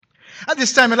At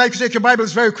this time, I'd like to take your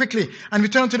Bibles very quickly and we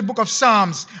turn to the book of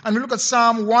Psalms and we look at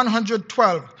Psalm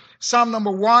 112. Psalm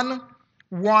number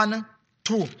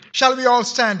 112. Shall we all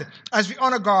stand as we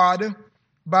honor God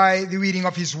by the reading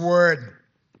of His Word?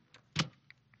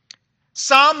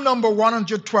 Psalm number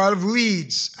 112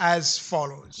 reads as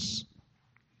follows.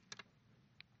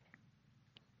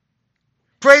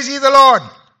 Praise ye the Lord.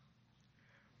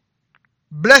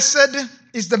 Blessed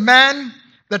is the man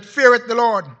that feareth the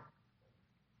Lord,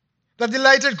 that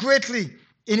delighteth greatly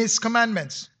in his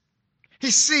commandments.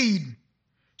 His seed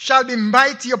shall be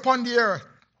mighty upon the earth.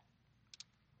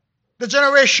 The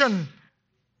generation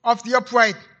of the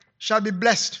upright shall be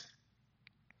blessed.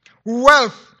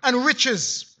 Wealth and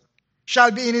riches shall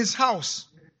be in his house,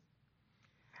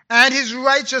 and his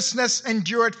righteousness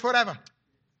endureth forever.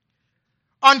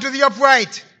 Unto the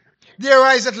upright there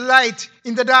riseth light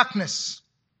in the darkness.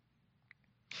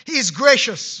 He is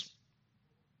gracious,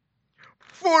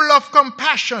 full of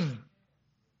compassion,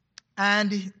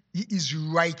 and he is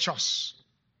righteous.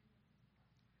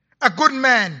 A good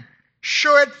man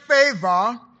showeth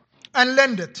favor and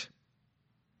lendeth.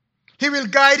 He will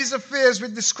guide his affairs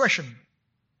with discretion.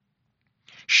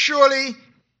 Surely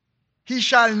he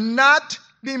shall not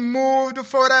be moved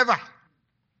forever.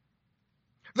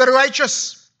 The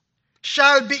righteous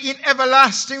shall be in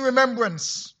everlasting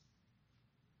remembrance.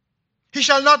 He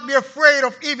shall not be afraid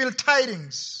of evil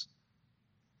tidings.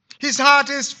 His heart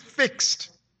is fixed,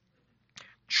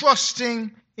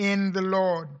 trusting in the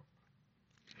Lord.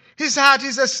 His heart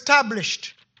is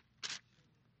established.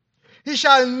 He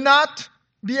shall not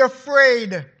be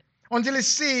afraid until he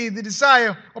see the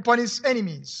desire upon his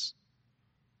enemies.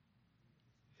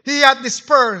 He hath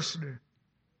dispersed.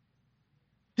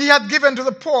 He hath given to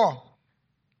the poor.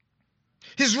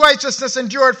 His righteousness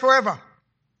endureth forever.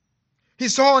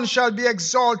 His horn shall be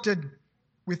exalted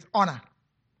with honor.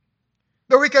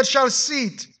 The wicked shall see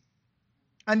it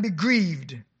and be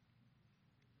grieved.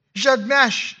 He shall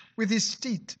gnash with his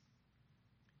teeth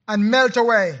and melt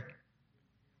away.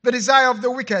 The desire of the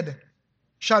wicked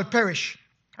shall perish.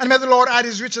 And may the Lord add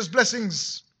his richest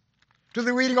blessings to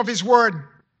the reading of his word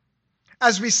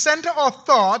as we center our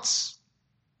thoughts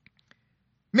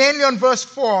mainly on verse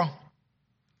 4,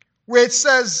 where it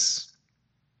says,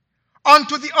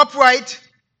 unto the upright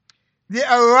there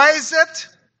ariseth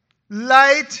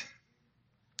light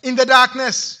in the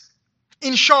darkness.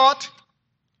 In short,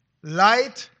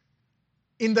 light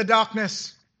in the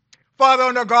darkness. Father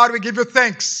and our God, we give you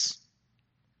thanks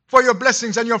for your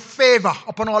blessings and your favor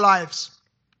upon our lives.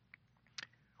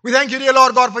 We thank you, dear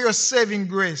Lord God, for your saving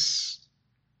grace,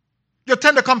 your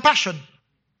tender compassion,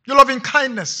 your loving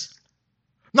kindness,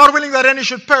 not willing that any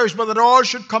should perish, but that all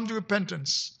should come to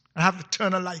repentance and have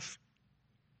eternal life.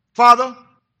 Father,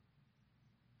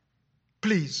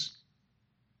 please,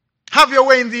 have your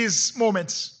way in these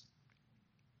moments.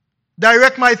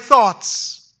 Direct my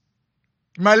thoughts,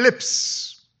 my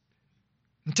lips,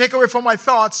 and take away from my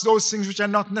thoughts those things which are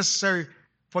not necessary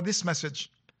for this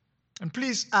message. And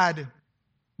please add,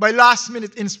 by last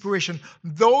minute inspiration,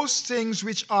 those things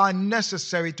which are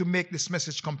necessary to make this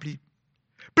message complete.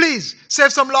 Please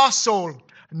save some lost soul,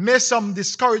 and may some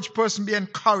discouraged person be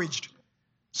encouraged,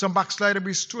 some backslider be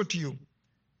restored to you.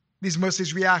 These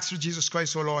mercies we ask through Jesus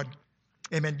Christ, our Lord.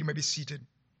 Amen. You may be seated.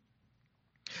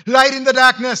 Light in the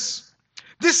darkness.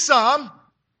 This psalm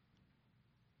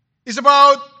is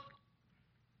about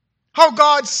how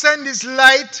God sent his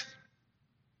light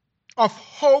of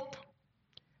hope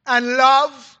and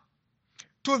love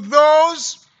to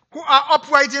those who are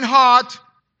upright in heart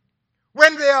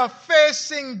when they are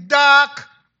facing dark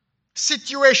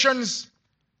situations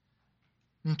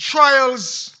and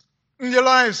trials in their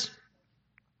lives.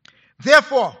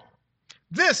 Therefore,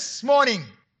 this morning,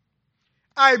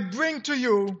 I bring to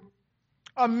you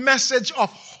a message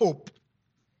of hope.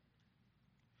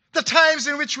 The times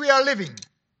in which we are living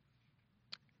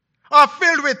are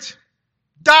filled with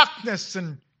darkness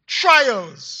and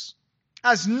trials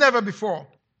as never before.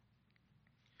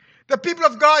 The people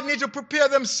of God need to prepare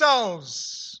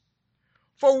themselves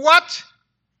for what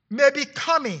may be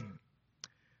coming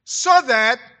so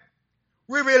that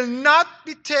we will not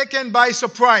be taken by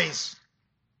surprise.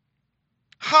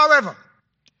 However,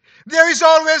 there is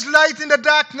always light in the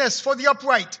darkness for the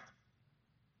upright.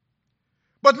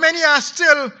 But many are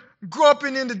still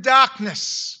groping in the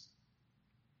darkness.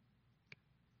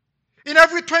 In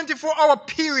every 24-hour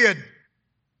period,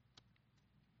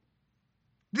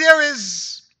 there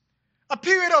is a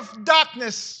period of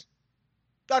darkness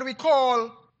that we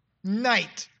call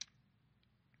night.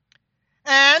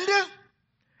 And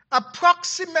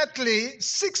approximately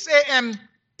 6 a.m.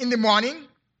 in the morning,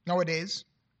 nowadays,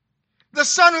 the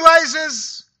sun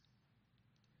rises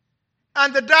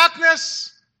and the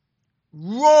darkness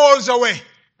rolls away.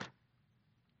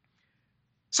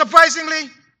 Surprisingly,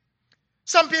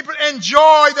 some people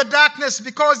enjoy the darkness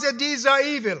because their deeds are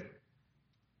evil.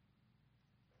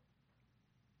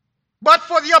 But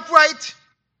for the upright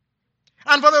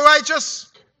and for the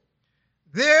righteous,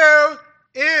 there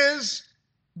is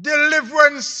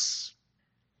deliverance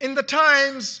in the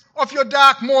times of your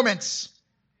dark moments.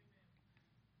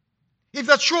 If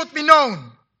the truth be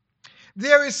known,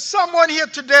 there is someone here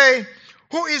today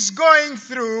who is going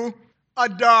through a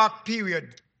dark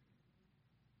period.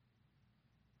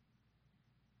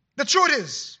 The truth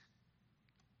is,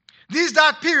 these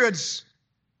dark periods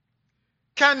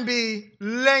can be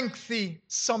lengthy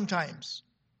sometimes.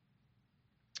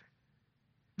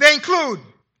 They include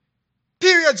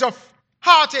periods of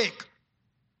heartache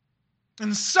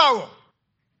and sorrow,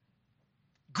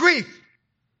 grief,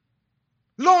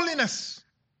 loneliness,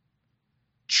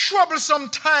 troublesome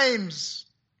times,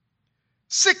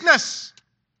 sickness,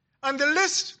 and the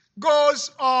list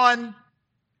goes on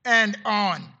and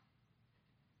on.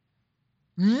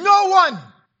 No one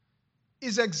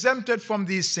is exempted from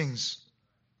these things.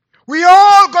 We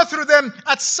all go through them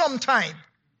at some time.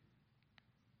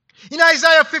 In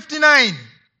Isaiah 59,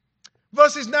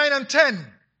 verses 9 and 10,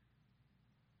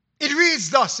 it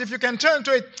reads thus, if you can turn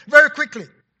to it very quickly.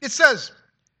 It says,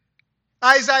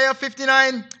 Isaiah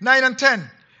 59, 9 and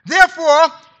 10,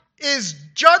 "Therefore is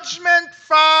judgment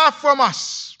far from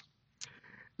us,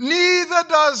 neither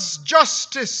does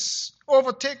justice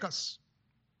overtake us.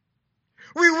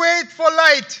 We wait for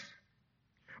light,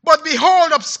 but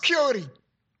behold obscurity,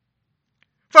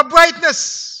 for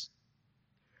brightness,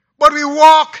 but we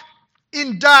walk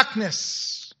in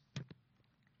darkness.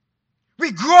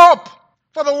 We grope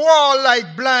for the wall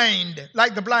like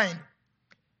the blind,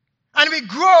 and we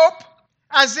grope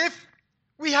as if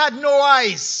we had no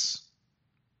eyes.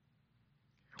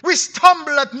 We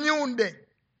stumble at noonday,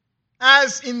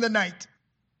 as in the night.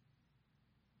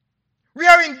 We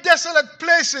are in desolate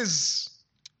places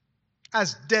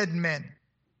as dead men."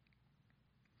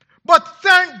 But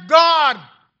thank God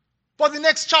for the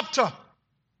next chapter,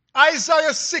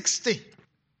 Isaiah 60,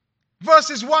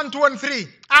 verses 1, 2, and 3.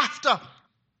 After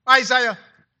Isaiah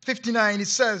 59, it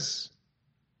says,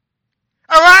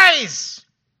 "Arise,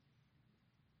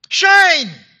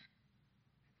 shine,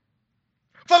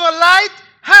 for the light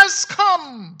has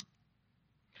come,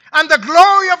 and the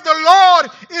glory of the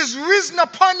Lord is risen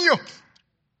upon you.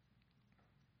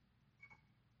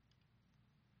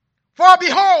 For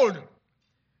behold,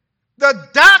 the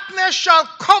darkness shall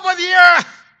cover the earth,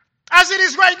 as it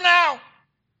is right now,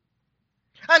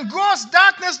 and gross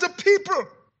darkness the people.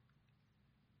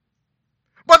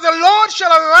 But the Lord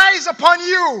shall arise upon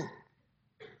you,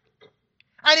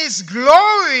 and his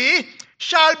glory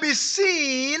shall be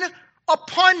seen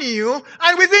upon you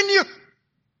and within you."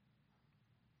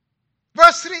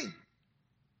 Verse 3,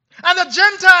 "And the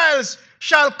Gentiles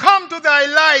shall come to thy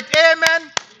light."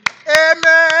 Amen.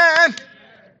 Amen.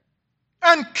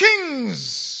 "And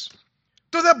kings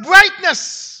to the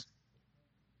brightness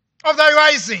of thy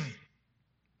rising."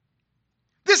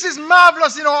 This is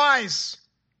marvelous in our eyes.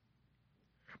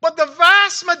 But the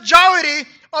vast majority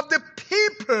of the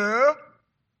people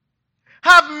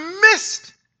have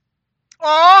missed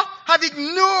or have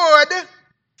ignored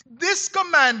this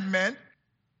commandment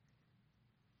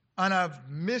and have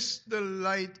missed the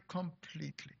light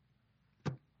completely.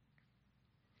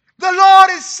 The Lord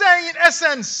is saying, in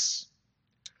essence,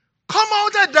 come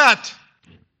out of that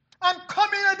and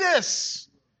come into this.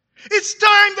 It's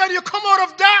time that you come out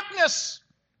of darkness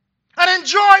and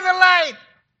enjoy the light.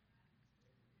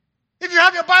 If you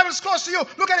have your Bibles close to you,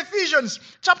 look at Ephesians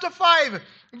chapter 5,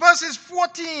 verses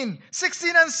 14,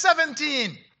 16, and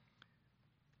 17.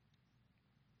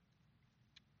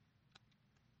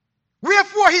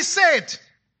 "Wherefore he said,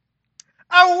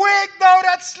 Awake thou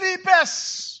that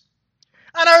sleepest,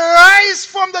 and arise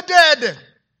from the dead,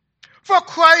 for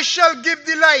Christ shall give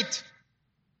thee light."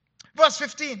 Verse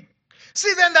 15.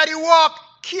 "See then that you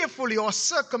walk carefully or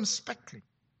circumspectly,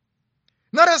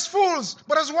 not as fools,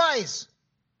 but as wise,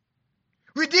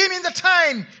 redeeming the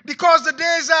time, because the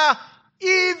days are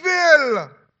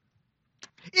evil.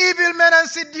 Evil men and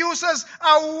seducers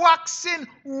are waxing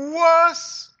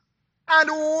worse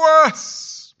and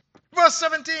worse." Verse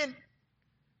 17.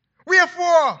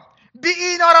 "Wherefore, be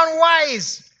ye not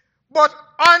unwise, but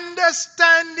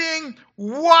understanding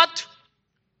what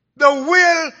the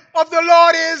will of the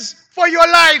Lord is for your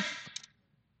life."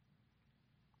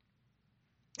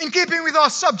 In keeping with our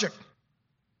subject,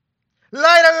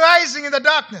 light arising in the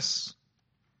darkness.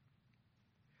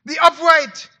 The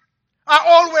upright are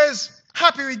always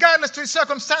happy regardless to his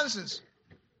circumstances.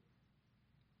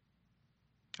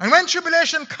 And when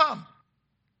tribulation comes,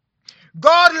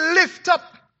 God lift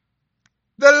up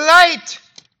the light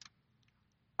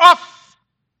of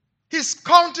his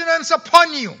countenance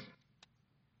upon you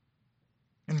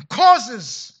and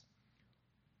causes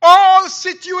all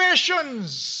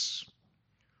situations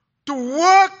to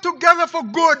work together for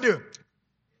good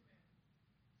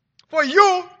for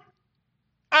you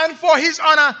and for his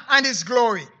honor and his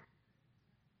glory.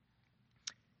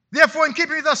 Therefore, in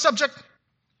keeping with our subject,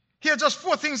 here are just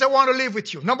 4 things I want to leave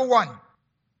with you. Number 1,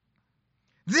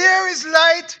 there is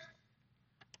light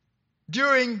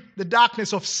during the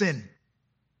darkness of sin.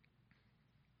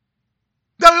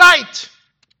 The light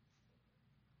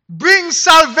brings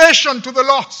salvation to the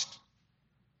lost.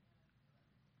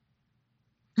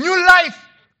 New life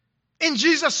in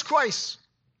Jesus Christ.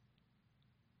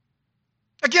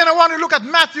 Again, I want to look at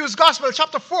Matthew's Gospel,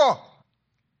 chapter 4,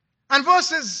 and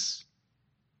verses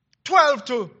 12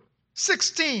 to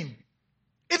 16.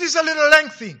 It is a little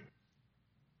lengthy,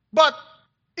 but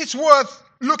it's worth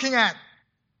looking at.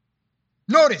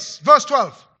 Notice, verse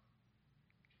 12.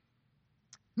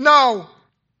 Now,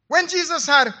 when Jesus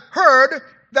had heard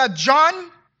that John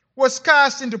was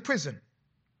cast into prison,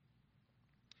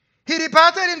 he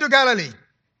departed into Galilee.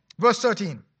 Verse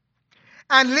 13.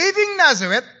 And leaving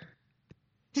Nazareth,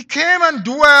 he came and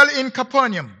dwelt in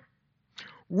Capernaum,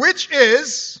 which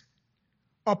is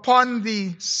upon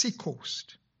the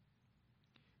seacoast,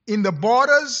 in the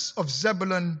borders of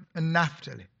Zebulun and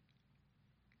Naphtali.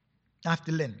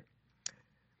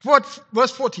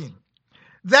 Verse 14.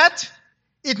 That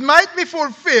it might be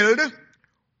fulfilled,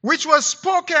 which was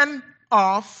spoken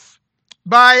of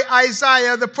by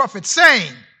Isaiah the prophet,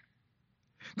 saying,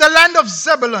 the land of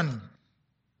Zebulun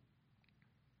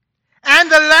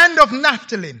and the land of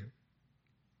Naphtali,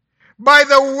 by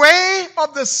the way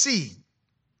of the sea,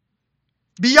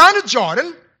 beyond the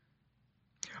Jordan,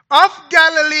 of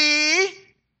Galilee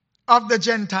of the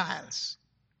Gentiles.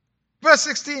 Verse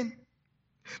 16.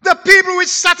 The people which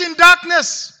sat in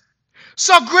darkness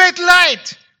saw great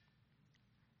light.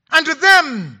 And to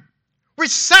them which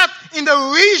sat in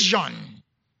the region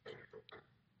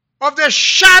of the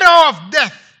shadow of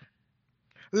death,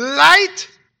 light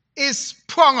is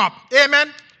sprung up.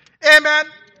 Amen. Amen.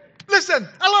 Listen,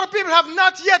 a lot of people have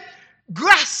not yet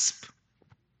grasped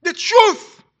the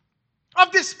truth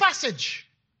of this passage.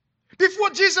 Before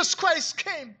Jesus Christ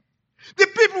came, the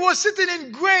people were sitting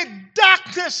in great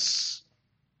darkness,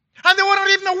 and they were not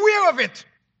even aware of it.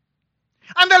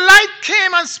 And the light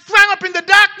came and sprang up in the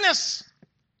darkness,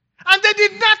 and they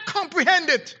did not comprehend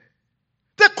it.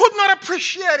 They could not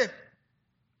appreciate it.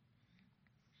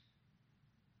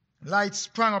 Light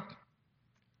sprang up.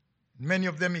 Many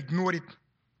of them ignored it,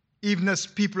 even as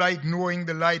people are ignoring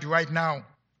the light right now.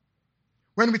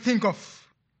 When we think of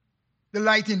the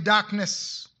light in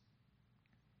darkness,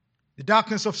 the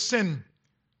darkness of sin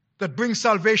that brings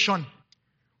salvation,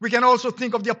 we can also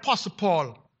think of the Apostle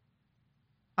Paul,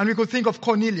 and we could think of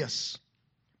Cornelius.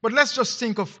 But let's just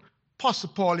think of Apostle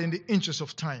Paul in the interest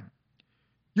of time.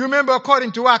 You remember,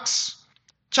 according to Acts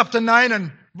chapter 9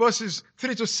 and verses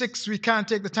 3 to 6, we can't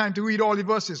take the time to read all the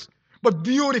verses, but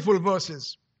beautiful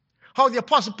verses. How the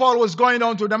Apostle Paul was going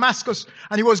down to Damascus,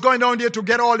 and he was going down there to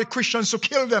get all the Christians to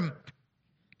kill them,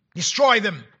 destroy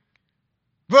them.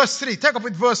 Verse 3, take up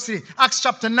with verse 3. Acts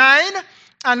chapter 9,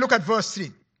 and look at verse 3.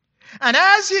 And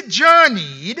as he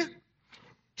journeyed,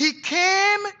 he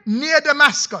came near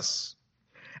Damascus,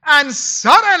 and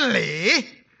suddenly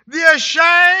there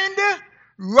shined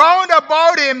round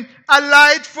about him a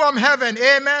light from heaven.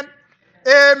 Amen.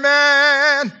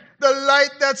 Amen. The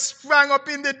light that sprang up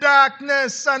in the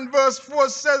darkness. And verse 4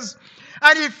 says,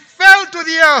 and he fell to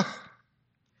the earth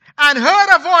and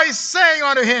heard a voice saying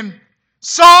unto him,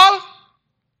 Saul,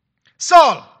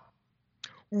 Saul,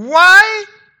 why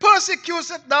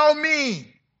persecutest thou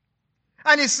me?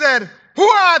 And he said, who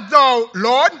art thou,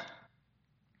 Lord?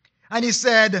 And he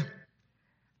said,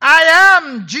 I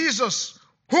am Jesus,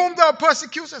 whom thou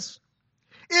persecutest.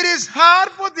 It is hard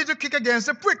for thee to kick against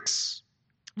the pricks.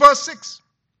 Verse 6.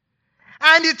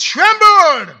 And he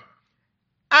trembled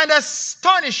and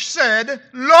astonished said,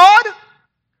 Lord,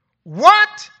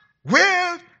 what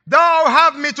wilt thou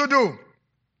have me to do?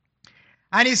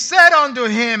 And he said unto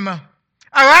him,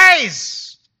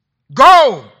 arise,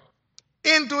 go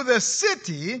into the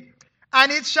city,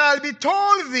 and it shall be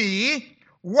told thee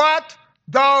what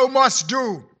thou must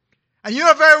do. And you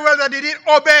know very well that he didn't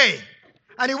obey.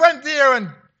 And he went there, and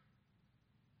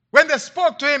when they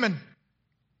spoke to him and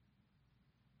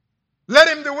led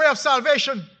him the way of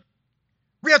salvation,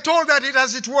 we are told that it,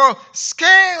 as it were,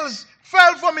 scales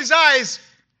fell from his eyes,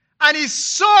 and he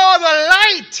saw the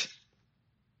light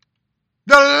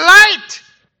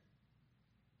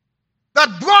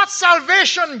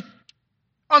salvation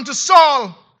unto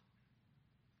Saul,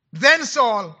 then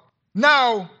Saul,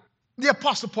 now the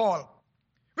Apostle Paul.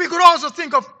 We could also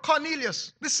think of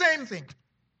Cornelius, the same thing,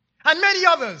 and many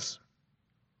others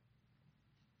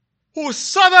who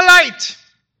saw the light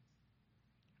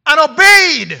and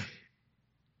obeyed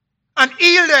and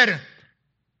yielded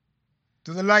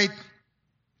to the light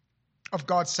of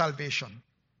God's salvation.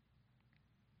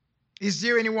 Is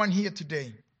there anyone here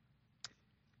today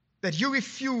that you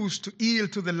refuse to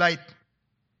yield to the light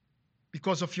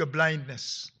because of your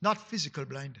blindness? Not physical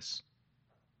blindness,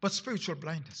 but spiritual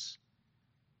blindness.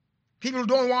 People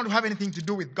don't want to have anything to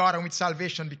do with God and with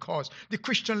salvation because the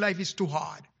Christian life is too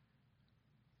hard.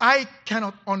 I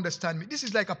cannot understand. This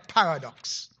is like a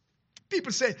paradox.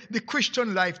 People say the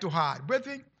Christian life too hard.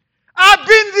 Brethren, I've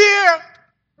been there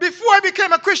before I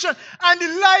became a Christian, and the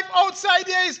life outside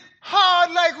there is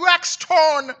hard like wax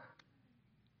stone. And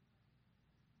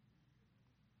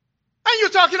you're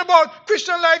talking about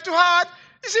Christian life too hard?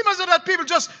 It seems as though that people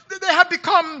they have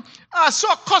become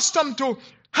so accustomed to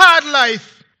hard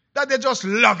life that they just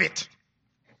love it.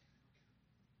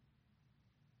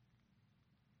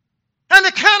 And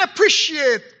they can't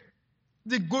appreciate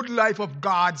the good life of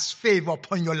God's favor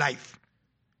upon your life.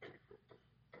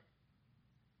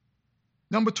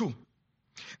 Number 2,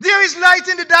 there is light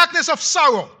in the darkness of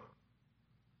sorrow.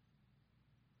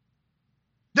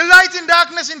 The light in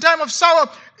darkness in time of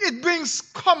sorrow, it brings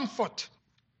comfort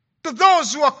to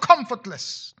those who are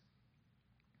comfortless.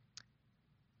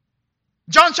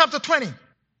 John chapter 20,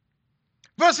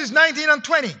 verses 19 and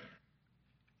 20.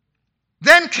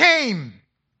 Then came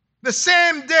the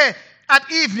same day at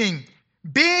evening,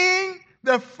 being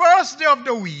the first day of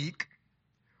the week,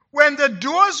 when the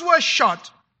doors were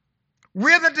shut,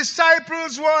 where the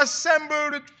disciples were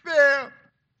assembled with fear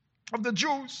of the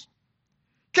Jews,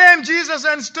 came Jesus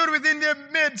and stood within their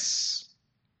midst.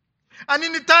 And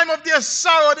in the time of their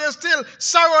sorrow, they're still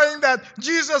sorrowing that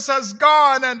Jesus has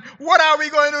gone, and what are we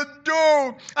going to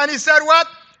do? And he said, what?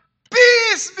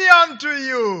 Peace be unto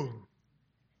you.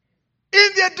 In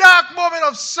their dark moment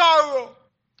of sorrow,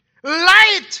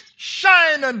 light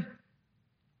shine and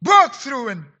broke through.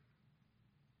 And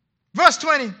verse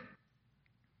 20,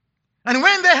 and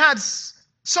when they had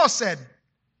so said,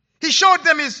 he showed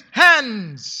them his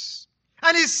hands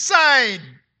and his side.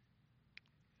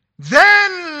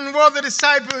 Then were the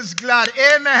disciples glad.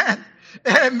 Amen.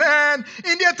 Amen.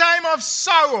 In their time of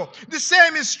sorrow, the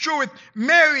same is true with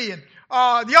Mary and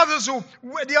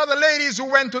the other ladies who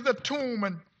went to the tomb,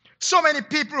 and so many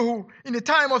people who, in the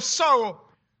time of sorrow,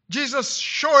 Jesus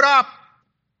showed up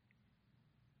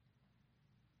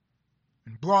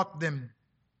and brought them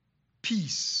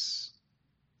peace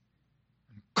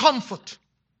and comfort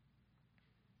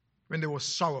when they were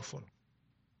sorrowful.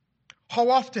 How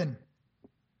often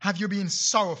have you been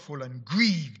sorrowful and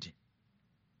grieved?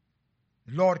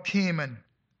 The Lord came and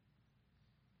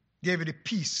gave you the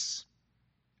peace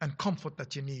and comfort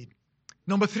that you need.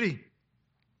 Number 3,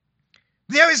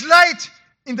 there is light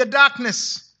in the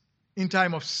darkness in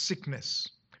time of sickness.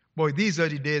 Boy, these are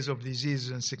the days of diseases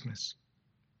and sickness.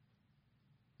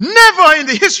 Never in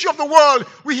the history of the world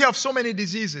we hear of so many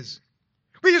diseases.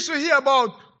 We used to hear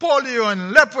about polio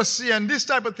and leprosy and this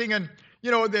type of thing, and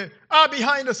they are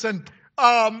behind us, and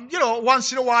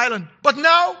once in a while. But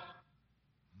now,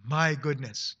 my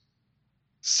goodness,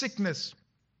 sickness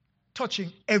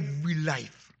touching every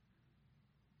life.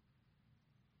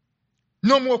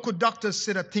 No more could doctors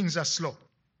say that things are slow.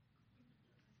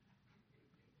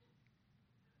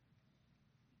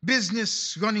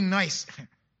 Business running nice.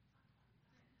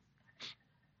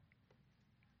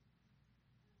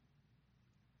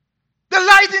 The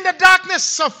light in the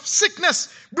darkness of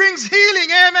sickness brings healing.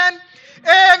 Amen.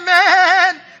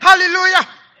 Amen. Hallelujah. Amen.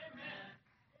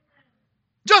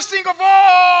 Just think of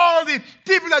all the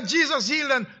people that Jesus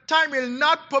healed, and time will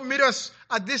not permit us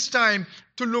at this time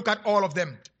to look at all of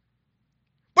them.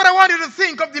 But I want you to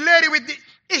think of the lady with the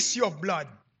issue of blood.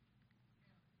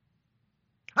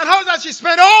 And how that she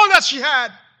spent all that she had.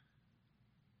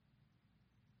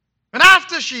 And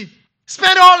after she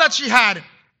spent all that she had,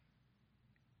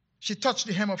 she touched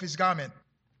the hem of his garment.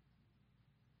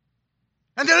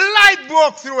 And the light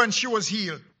broke through and she was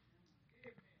healed.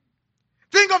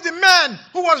 Think of the man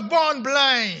who was born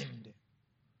blind.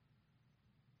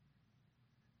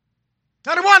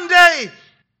 And one day,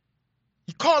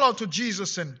 he called out to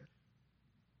Jesus, and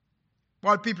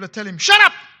while people are telling him, shut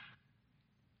up,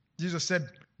 Jesus said,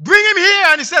 bring him here.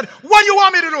 And he said, what do you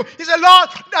want me to do? He said, Lord,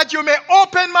 that you may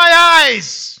open my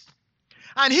eyes.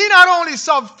 And he not only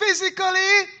saw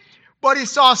physically, but he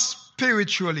saw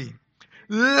spiritually.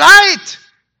 Light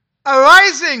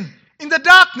arising in the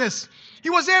darkness. he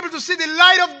was able to see the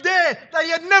light of day that he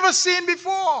had never seen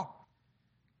before.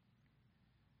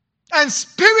 And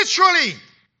spiritually,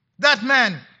 that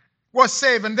man was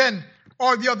saved. And then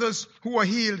all the others who were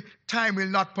healed, time will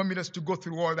not permit us to go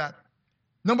through all that.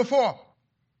 Number 4,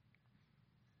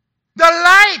 the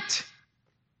light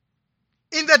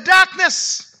in the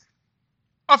darkness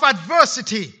of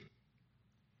adversity.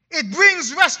 It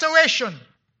brings restoration.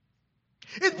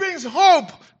 It brings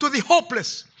hope to the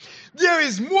hopeless. There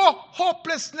is more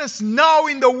hopelessness now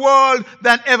in the world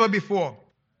than ever before.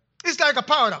 It's like a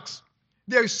paradox.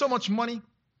 There is so much money.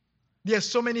 There's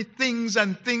so many things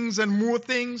and more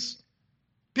things.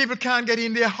 People can't get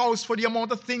in their house for the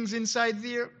amount of things inside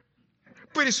there.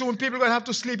 Pretty soon people are going to have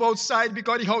to sleep outside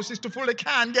because the house is too full. They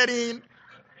can't get in.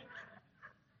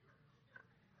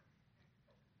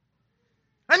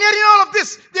 And yet in all of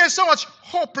this, there's so much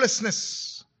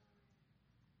hopelessness.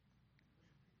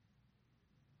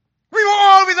 We were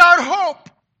all without hope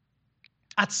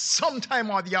at some time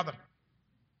or the other.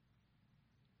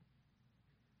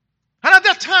 And at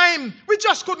that time, we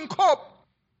just couldn't cope.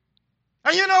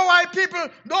 And you know why people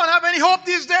don't have any hope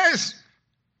these days?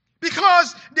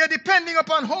 Because they're depending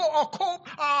upon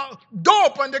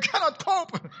dope, and they cannot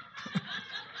cope.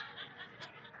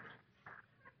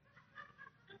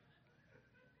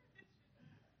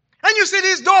 And you see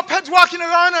these dope heads walking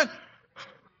around and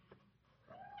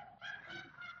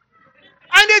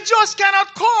they just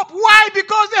cannot cope. Why?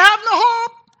 Because they have no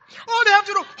hope. All they have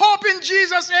to do, hope in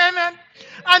Jesus, amen.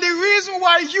 And the reason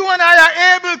why you and I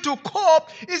are able to cope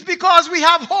is because we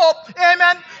have hope,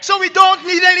 amen. So we don't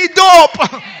need any dope.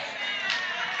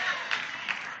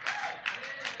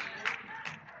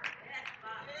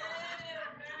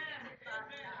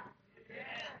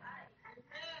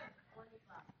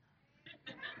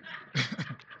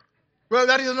 Well,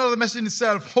 that is another message in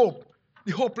itself, hope.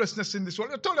 The hopelessness in this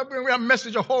world. I told you we have a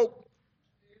message of hope.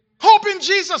 Hope in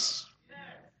Jesus.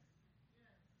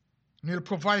 And He'll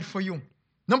provide for you.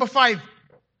 Number 5.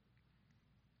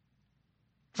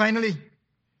 Finally,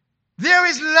 there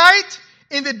is light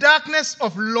in the darkness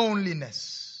of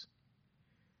loneliness.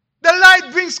 The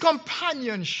light brings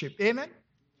companionship. Amen.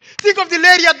 Think of the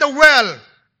lady at the well.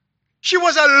 She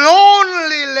was a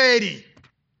lonely lady.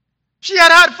 She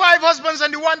had 5 husbands,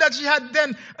 and the one that she had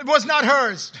then was not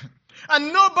hers.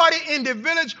 And nobody in the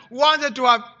village wanted to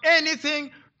have anything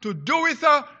to do with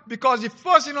her, because the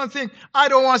first thing I think, I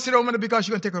don't want to sit over because she's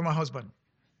going to take away my husband.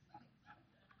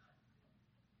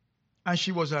 And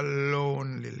she was a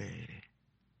lonely lady.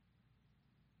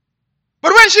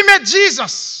 But when she met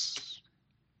Jesus,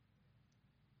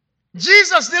 the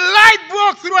light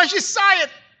broke through and she saw it.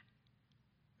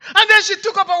 And then she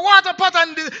took up a water pot,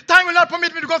 and the time will not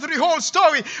permit me to go through the whole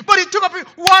story. But he took up a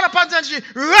water pot and she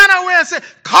ran away and said,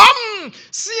 "Come,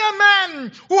 see a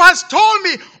man who has told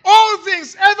me all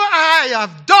things ever I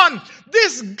have done.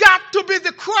 This got to be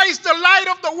the Christ, the light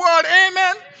of the world."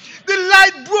 Amen. The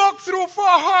light broke through for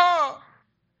her.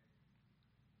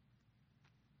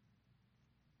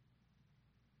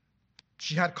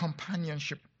 She had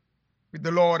companionship with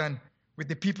the Lord and with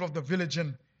the people of the village,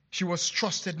 and she was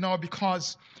trusted now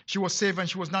because she was saved and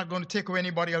she was not going to take away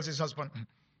anybody else's husband.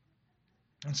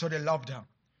 And so they loved her.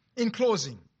 In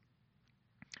closing,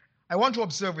 I want to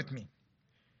observe with me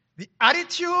the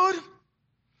attitude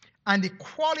and the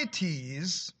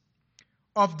qualities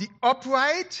of the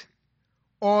upright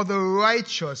or the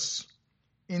righteous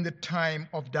in the time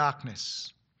of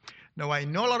darkness. Now, I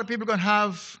know a lot of people are going to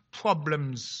have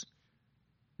problems.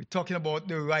 We're talking about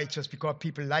the righteous because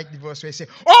people like the verse where they say,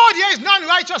 "Oh, there is none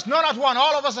righteous, none not one.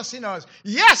 All of us are sinners."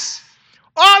 Yes,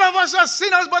 all of us are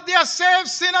sinners, but they are saved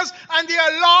sinners and they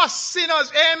are lost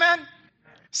sinners. Amen.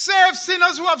 Saved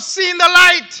sinners who have seen the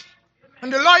light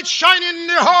and the light shining in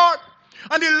their heart,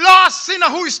 and the lost sinner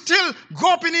who is still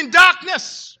groping in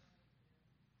darkness.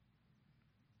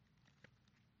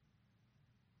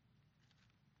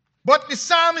 But the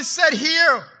psalmist said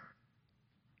here,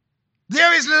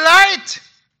 there is light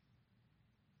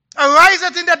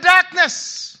ariseth in the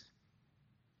darkness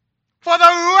for the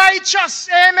righteous.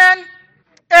 Amen.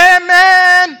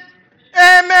 Amen.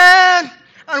 Amen.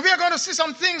 And we are going to see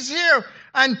some things here.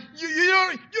 And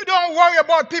you don't worry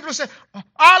about people who say,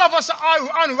 all of us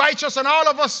are unrighteous and all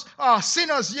of us are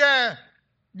sinners. Yeah,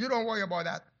 you don't worry about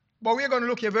that. But we're going to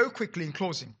look here very quickly in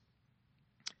closing.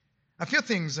 A few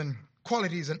things and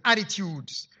qualities and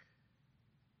attitudes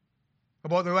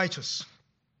about the righteous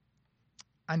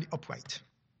and the upright.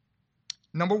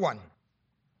 Number 1,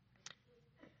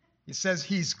 it says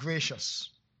he is gracious.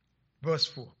 Verse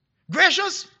 4.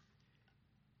 Gracious,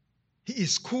 he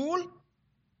is cool,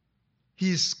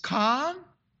 he is calm,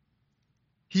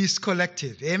 he is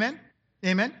collective. Amen?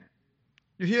 Amen?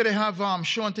 You hear they have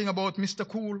shown thing about Mr.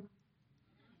 Cool.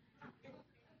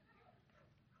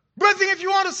 Brethren, if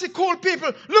you want to see cool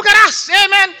people, look at us.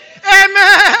 Amen.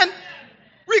 Amen.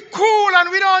 We cool and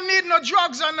we don't need no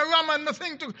drugs and no rum and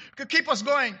nothing to keep us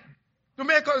going,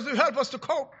 to help us to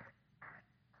cope.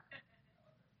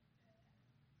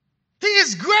 He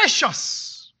is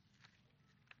gracious.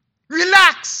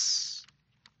 Relax.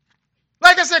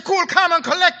 Like I said, cool, calm, and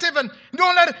collective, and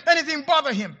don't let anything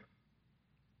bother him.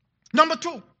 Number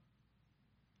 2,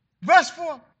 verse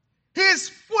 4. He is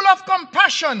full of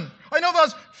compassion. In other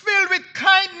words, filled with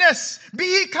kindness. Be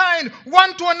ye kind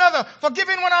one to another,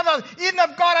 forgiving one another, even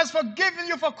if God has forgiven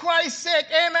you for Christ's sake.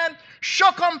 Amen.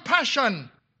 Show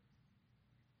compassion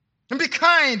and be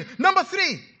kind. Number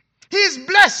 3, he is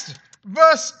blessed.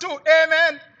 Verse 2.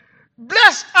 Amen.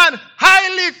 Blessed and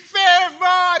highly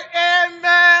favored.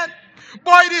 Amen.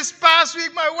 Boy, this past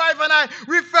week, my wife and I,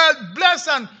 we felt blessed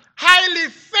and highly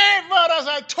favored, as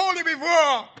I told you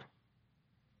before.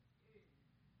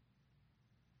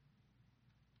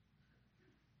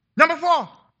 Number 4,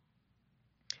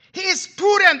 he is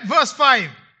prudent, verse 5.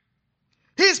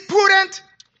 He is prudent.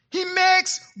 He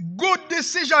makes good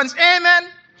decisions. Amen.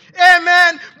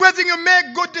 Amen. Whether you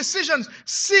make good decisions,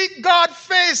 seek God's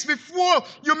face before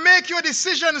you make your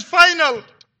decisions final.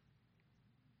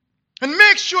 And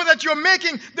make sure that you're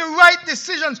making the right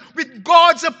decisions with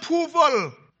God's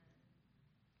approval.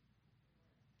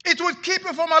 It will keep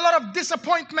you from a lot of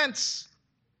disappointments.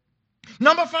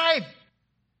 Number 5,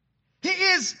 he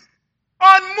is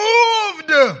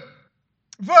unmoved.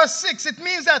 Verse 6, it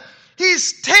means that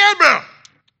he's stable.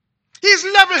 He's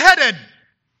level-headed.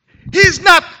 He's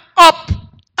not up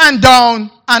and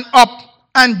down and up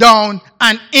and down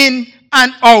and in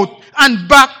and out and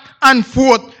back and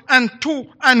forth and to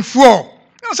and fro.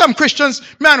 You know, some Christians,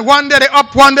 man, one day they're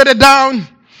up, one day they're down.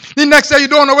 The next day you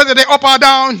don't know whether they're up or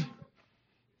down.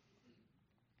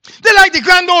 They're like the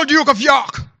Grand Old Duke of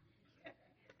York.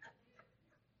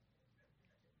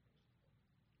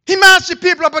 He marched the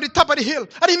people up at the top of the hill,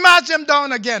 and he marched them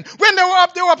down again. When they were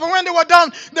up, they were up, and when they were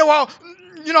down, they were,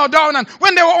 down. And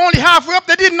when they were only halfway up,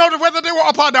 they didn't know whether they were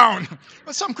up or down.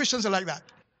 But some Christians are like that.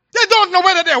 They don't know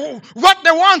what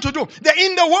they want to do. They're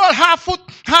in the world, half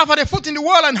of their foot in the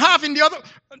world and half in the other.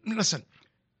 Listen.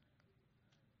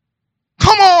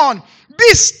 Come on.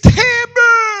 Be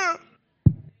stable.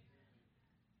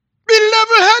 Be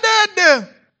level-headed.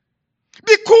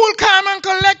 Be cool, calm, and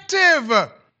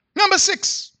collective. Number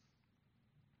 6.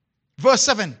 Verse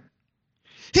 7.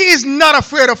 He is not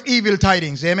afraid of evil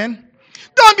tidings. Amen.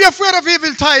 Don't be afraid of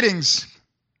evil tidings.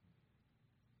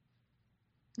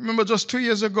 Remember just 2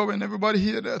 years ago when everybody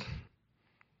heard that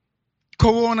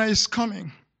Corona is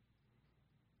coming.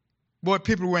 Boy,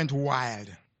 people went wild.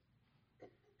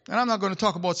 And I'm not going to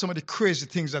talk about some of the crazy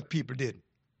things that people did.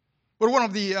 But one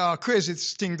of the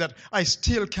craziest things that I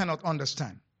still cannot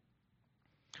understand.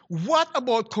 What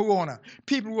about Corona?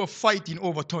 People were fighting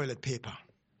over toilet paper.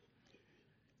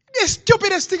 The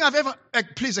stupidest thing I've ever,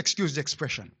 please excuse the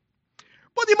expression,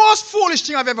 but the most foolish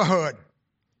thing I've ever heard.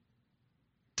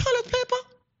 Toilet paper?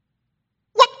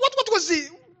 What was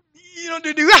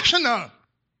the rationale?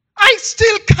 I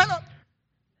still cannot.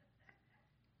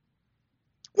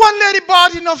 One lady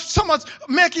bought enough, so much,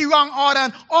 making wrong order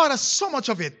and ordered so much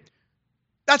of it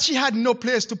that she had no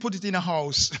place to put it in a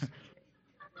house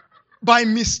by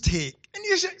mistake. And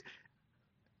you say,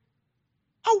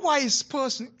 a wise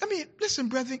person. I mean, listen,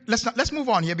 brethren, let's move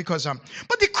on here because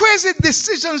but the crazy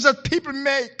decisions that people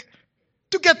make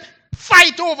to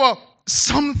fight over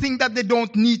something that they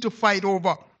don't need to fight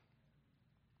over.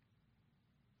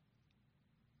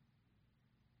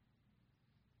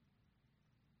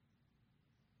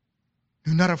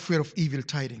 You're not afraid of evil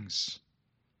tidings.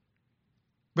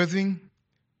 Brethren,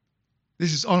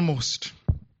 this is almost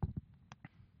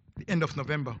the end of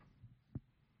November.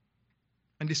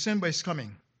 And December is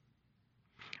coming.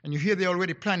 And you hear they're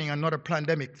already planning another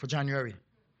pandemic for January.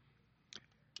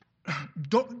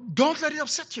 Don't let it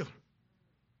upset you.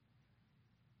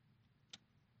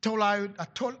 I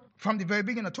told from the very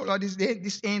beginning, I told you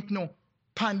this ain't no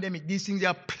pandemic. These things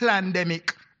are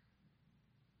plandemic.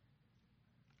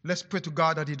 Let's pray to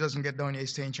God that he doesn't get down here,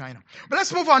 stay in China. But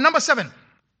let's move on. Number 7.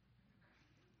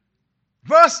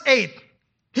 Verse 8.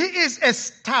 He is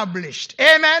established.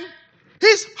 Amen.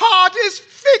 His heart is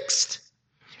fixed.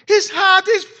 His heart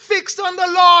is fixed on the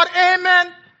Lord.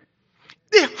 Amen.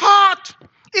 The heart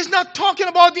is not talking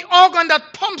about the organ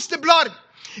that pumps the blood.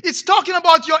 It's talking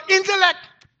about your intellect,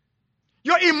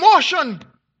 your emotion,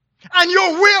 and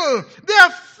your will. They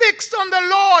are fixed on the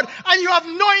Lord, and you have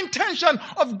no intention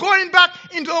of going back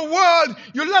into the world.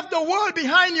 You left the world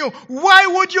behind you. Why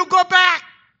would you go back?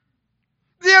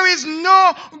 There is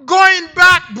no going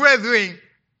back, brethren.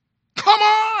 Come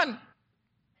on.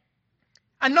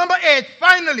 And number 8,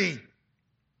 finally,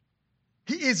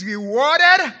 he is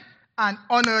rewarded and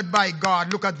honored by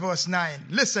God. Look at verse 9.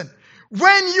 Listen.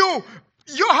 When your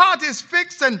heart is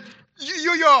fixed and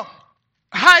you're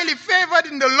highly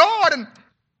favored in the Lord and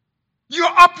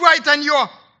you're upright and you're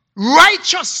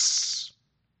righteous.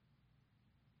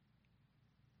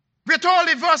 We're told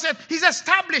in verse 8, he's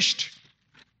established.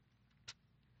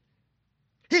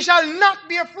 He shall not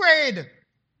be afraid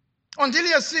until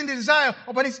he has seen the desire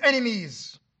upon his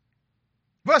enemies.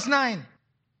 Verse 9.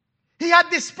 He had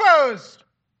dispersed.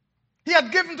 He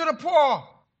had given to the poor.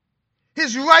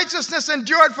 His righteousness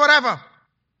endured forever.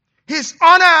 His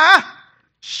honor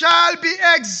shall be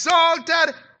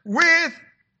exalted with,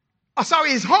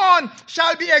 his horn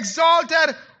shall be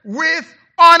exalted with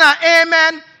honor.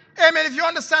 Amen. Amen. If you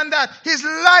understand that, his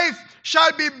life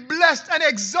shall be blessed and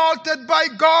exalted by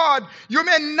God. You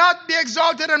may not be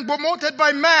exalted and promoted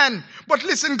by man, but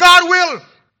listen, God will.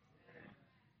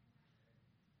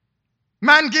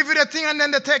 Man give you the thing and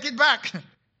then they take it back.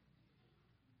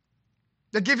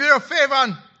 They give you a favor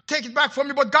and take it back from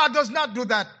you, but God does not do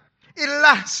that. It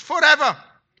lasts forever.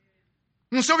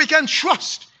 And so we can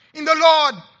trust in the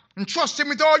Lord and trust him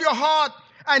with all your heart,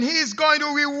 and he is going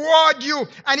to reward you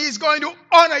and he's going to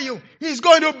honor you. He's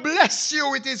going to bless you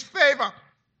with his favor.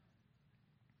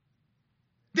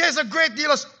 There's a great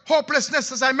deal of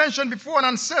hopelessness, as I mentioned before, and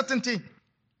uncertainty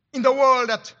in the world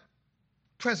at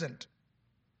present.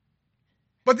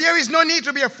 But there is no need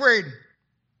to be afraid.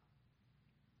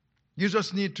 You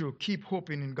just need to keep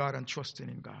hoping in God and trusting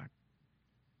in God.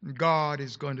 God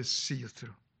is going to see you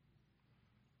through.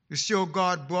 You see how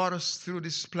God brought us through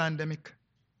this pandemic?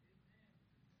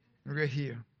 We're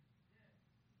here.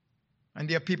 And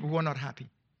there are people who are not happy.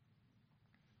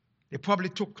 They probably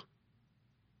took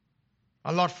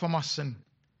a lot from us, and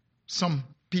some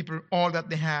people, all that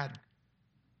they had.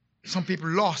 Some people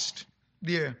lost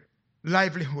their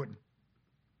livelihood,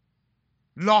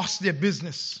 lost their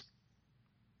business.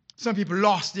 Some people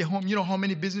lost their home. You know how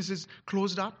many businesses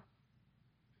closed up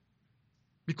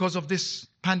because of this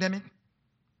pandemic?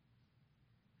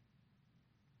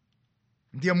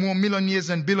 There are more millionaires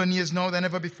and billionaires now than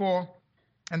ever before,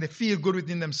 and they feel good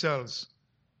within themselves.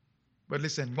 But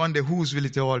listen, one day, whose will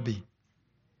it all be?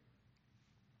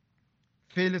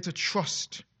 Failure to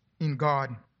trust in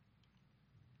God,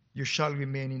 you shall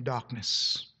remain in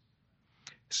darkness,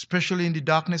 especially in the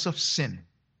darkness of sin.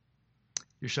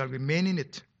 You shall remain in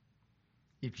it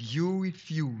if you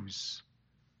refuse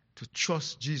to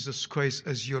trust Jesus Christ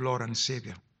as your Lord and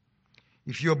Savior.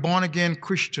 If you're a born-again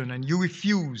Christian and you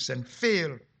refuse and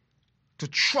fail to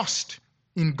trust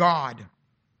in God,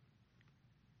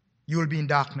 you will be in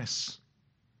darkness.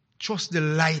 Trust the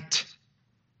light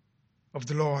of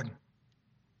the Lord.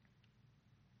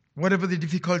 Whatever the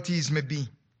difficulties may be,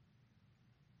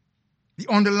 the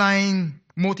underlying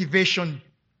motivation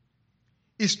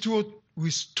is to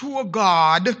restore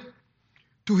God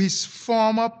to his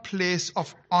former place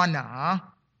of honor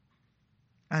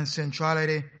and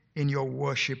centrality in your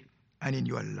worship and in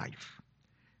your life.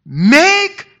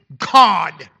 Make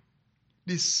God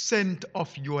the center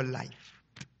of your life.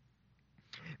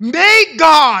 Make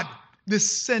God the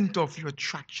center of your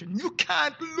attraction. You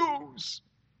can't lose.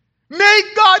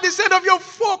 Make God the center of your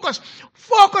focus.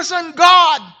 Focus on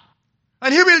God,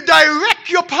 and he will direct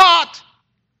your path.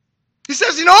 He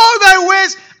says, in all thy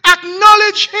ways,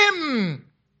 acknowledge him,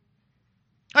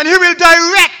 and he will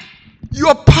direct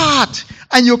your path,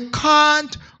 and you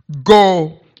can't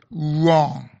go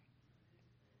wrong.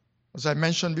 As I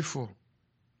mentioned before,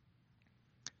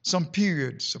 some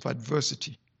periods of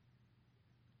adversity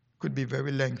could be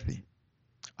very lengthy.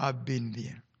 I've been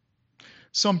there.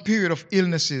 Some period of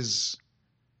illnesses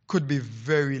could be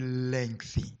very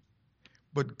lengthy,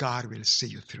 but God will see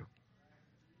you through.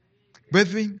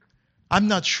 Brethren, I'm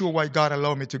not sure why God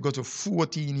allowed me to go to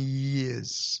 14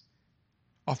 years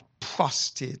of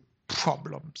prostate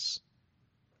problems,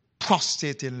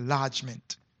 prostate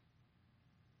enlargement,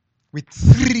 with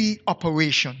 3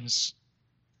 operations.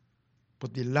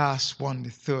 But the last one, the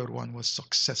third one, was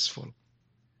successful.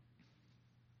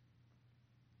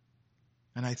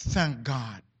 And I thank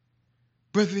God.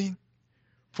 Brethren,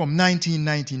 from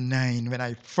 1999, when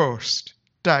I first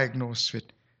diagnosed with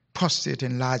prostate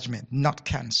enlargement, not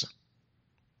cancer,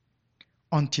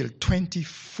 until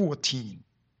 2014,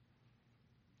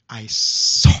 I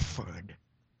suffered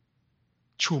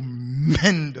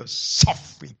tremendous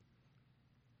suffering.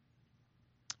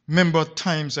 Remember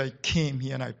times I came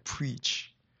here and I preached.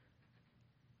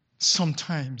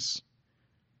 Sometimes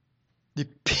the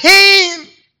pain,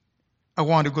 I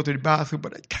want to go to the bathroom,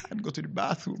 but I can't go to the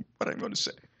bathroom. What am I going to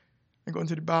say? I'm going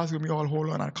to the bathroom, you all hold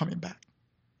on, I'm coming back.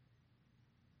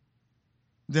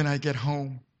 Then I get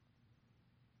home.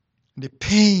 The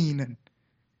pain and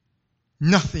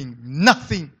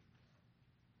nothing.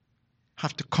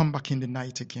 Have to come back in the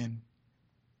night again.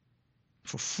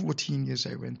 For 14 years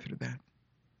I went through that.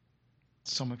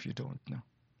 Some of you don't know.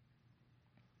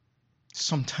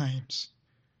 Sometimes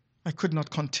I could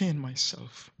not contain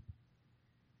myself.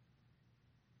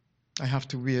 I have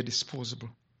to wear disposable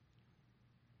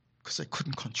because I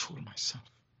couldn't control myself.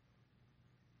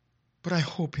 But I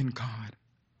hope in God.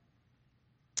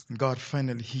 God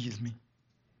finally healed me.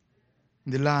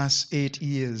 In the last 8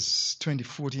 years,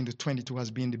 2014 to 22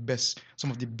 has been some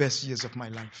of the best years of my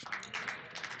life.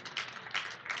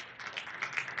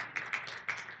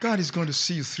 God is going to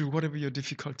see you through whatever your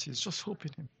difficulty is. Just hope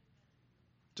in Him.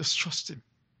 Just trust Him.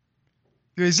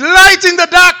 There is light in the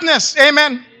darkness.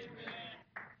 Amen.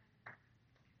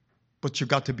 But you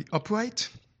got to be upright.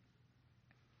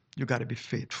 You got to be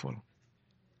faithful.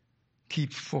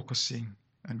 Keep focusing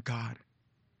on God.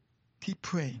 Keep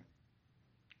praying.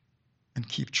 And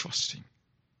keep trusting.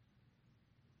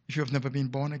 If you have never been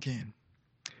born again,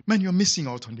 man, you're missing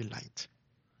out on the light.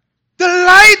 The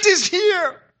light is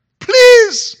here.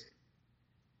 Please.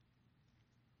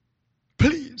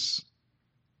 Please.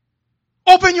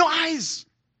 Open your eyes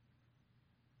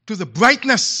to the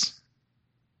brightness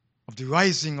of the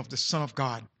rising of the Son of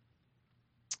God,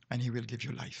 and He will give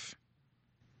you life.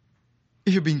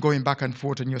 If you've been going back and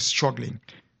forth and you're struggling,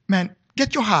 man,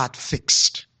 get your heart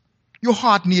fixed. Your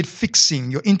heart needs fixing.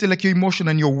 Your intellect, your emotion,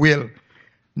 and your will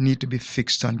need to be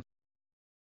fixed on